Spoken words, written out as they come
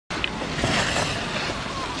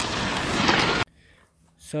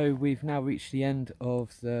So we've now reached the end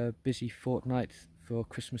of the busy fortnight for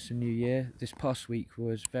Christmas and New Year. This past week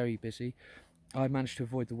was very busy. I managed to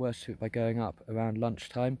avoid the worst of it by going up around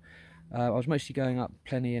lunchtime. I was mostly going up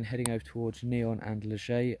Plenny and heading over towards Neon and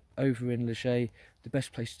Leger. Over in Leger, the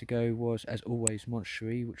best place to go was, as always,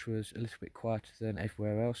 Morzine, which was a little bit quieter than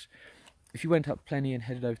everywhere else. If you went up Plenny and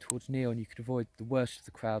headed over towards Neon, you could avoid the worst of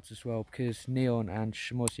the crowds as well, because Neon and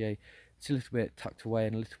Morzine, it's a little bit tucked away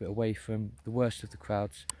and a little bit away from the worst of the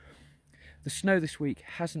crowds. The snow this week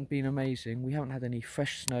hasn't been amazing. We haven't had any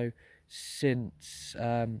fresh snow since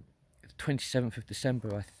the 27th of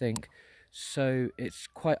December, I think. So it's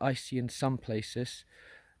quite icy in some places,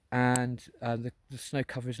 and the snow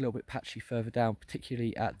cover is a little bit patchy further down,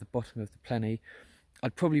 particularly at the bottom of the Plenny.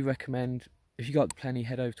 I'd probably recommend, if you got the Plenny,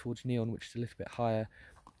 head over towards Neon, which is a little bit higher,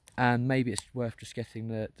 and maybe it's worth just getting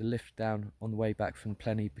the lift down on the way back from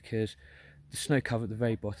Plenny, because the snow cover at the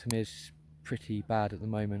very bottom is pretty bad at the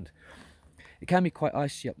moment. It can be quite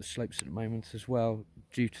icy up the slopes at the moment as well,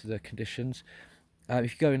 due to the conditions.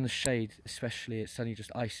 If you go in the shade especially, it suddenly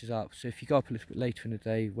just ices up, so if you go up a little bit later in the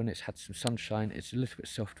day when it's had some sunshine, it's a little bit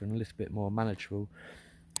softer and a little bit more manageable.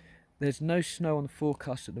 There's no snow on the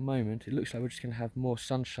forecast at the moment. It looks like we're just going to have more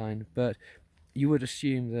sunshine, but you would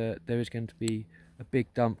assume that there is going to be a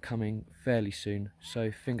big dump coming fairly soon,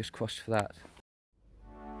 so fingers crossed for that.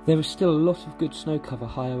 There is still a lot of good snow cover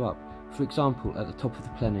higher up, for example at the top of the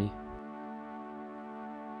Plenny.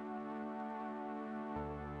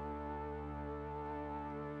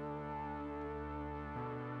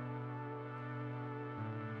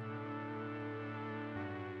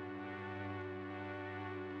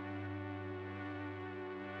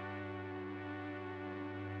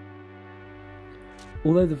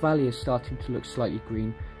 Although the valley is starting to look slightly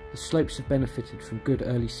green, the slopes have benefited from good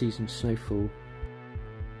early season snowfall.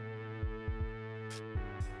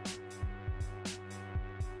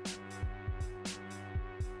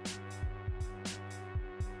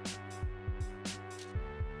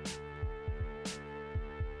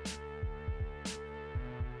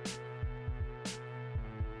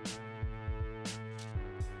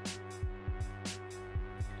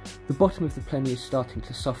 The bottom of the Plenny is starting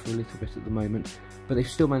to suffer a little bit at the moment, but they've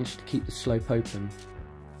still managed to keep the slope open.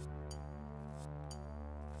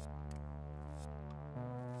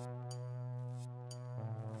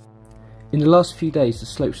 In the last few days the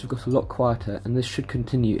slopes have got a lot quieter, and this should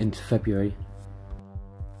continue into February.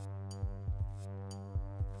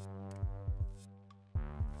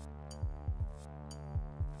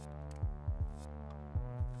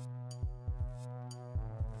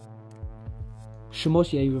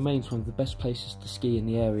 Morzine remains one of the best places to ski in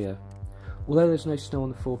the area. Although there's no snow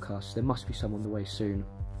on the forecast, there must be some on the way soon.